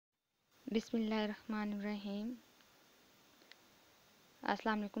Bismillahirrahmanirrahim.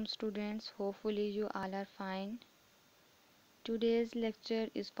 Assalamu alaikum students. Hopefully you all are fine. Today's lecture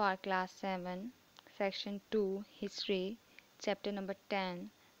is for class 7, section 2, history, chapter number 10,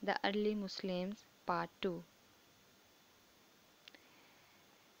 the early Muslims, part 2.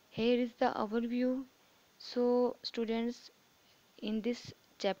 Here is the overview. So students, in this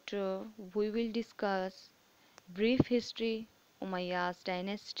chapter we will discuss brief history, Umayyads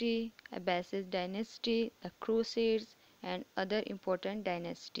dynasty, Abbasid dynasty, the Crusades, and other important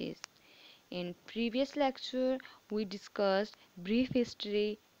dynasties. In previous lecture, we discussed brief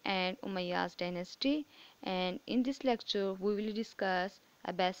history and Umayyads dynasty, and in this lecture, we will discuss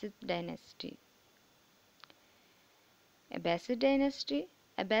Abbasid dynasty. Abbasid dynasty.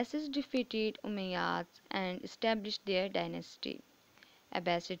 Abbasids defeated Umayyads and established their dynasty.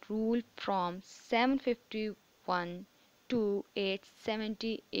 Abbasid ruled from 751 to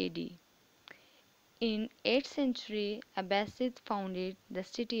 870 AD. In 8th century, Abbasids founded the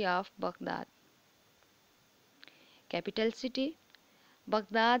city of Baghdad. Capital city.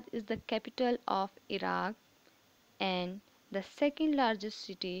 Baghdad is the capital of Iraq and the second largest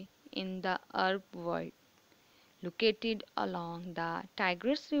city in the Arab world. Located along the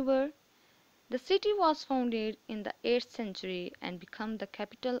Tigris River, the city was founded in the 8th century and became the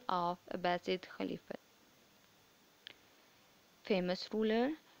capital of Abbasid Caliphate. Famous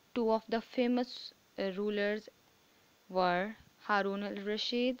ruler. Two of the famous rulers were Harun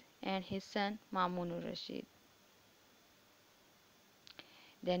al-Rashid and his son Mamun al-Rashid.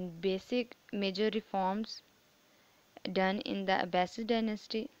 Then basic major reforms done in the Abbasid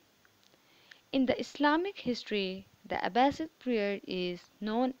dynasty. In the Islamic history, the Abbasid period is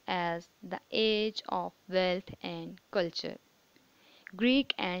known as the age of wealth and culture.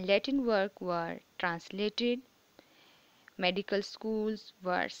 Greek and Latin work were translated, medical schools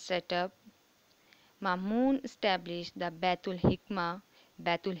were set up. Mamun established the Baitul Hikmah.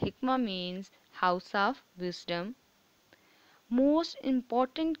 Baitul Hikmah means house of wisdom. Most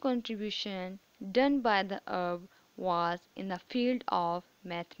important contribution done by the Arab was in the field of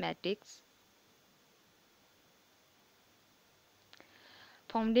mathematics.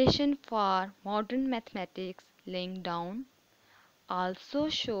 Foundation for modern mathematics laying down also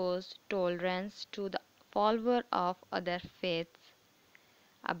shows tolerance to the follower of other faiths.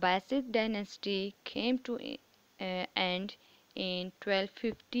 Abbasid dynasty came to end in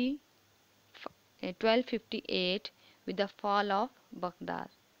 1258 with the fall of Baghdad.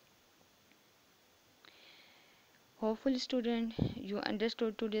 Hopefully student you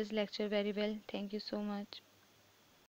understood today's lecture very well. Thank you so much.